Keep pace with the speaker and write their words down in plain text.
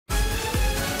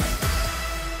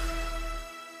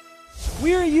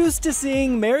We're used to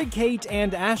seeing Mary-Kate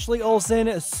and Ashley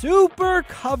Olsen super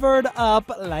covered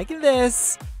up like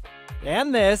this,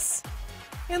 and this,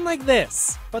 and like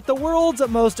this. But the world's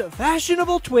most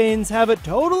fashionable twins have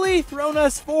totally thrown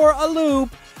us for a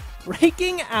loop,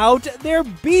 breaking out their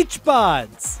beach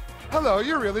bods. Hello,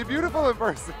 you're really beautiful in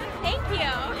person. Thank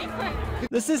you.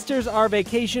 The sisters are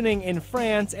vacationing in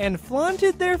France and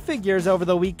flaunted their figures over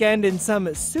the weekend in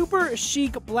some super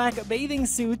chic black bathing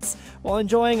suits while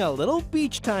enjoying a little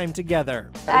beach time together.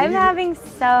 I'm having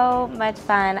so much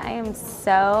fun. I am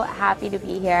so happy to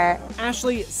be here.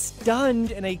 Ashley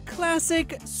stunned in a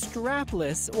classic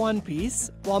strapless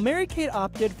one-piece, while Mary-Kate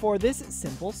opted for this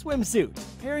simple swimsuit,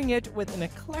 pairing it with an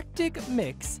eclectic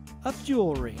mix of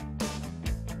jewelry.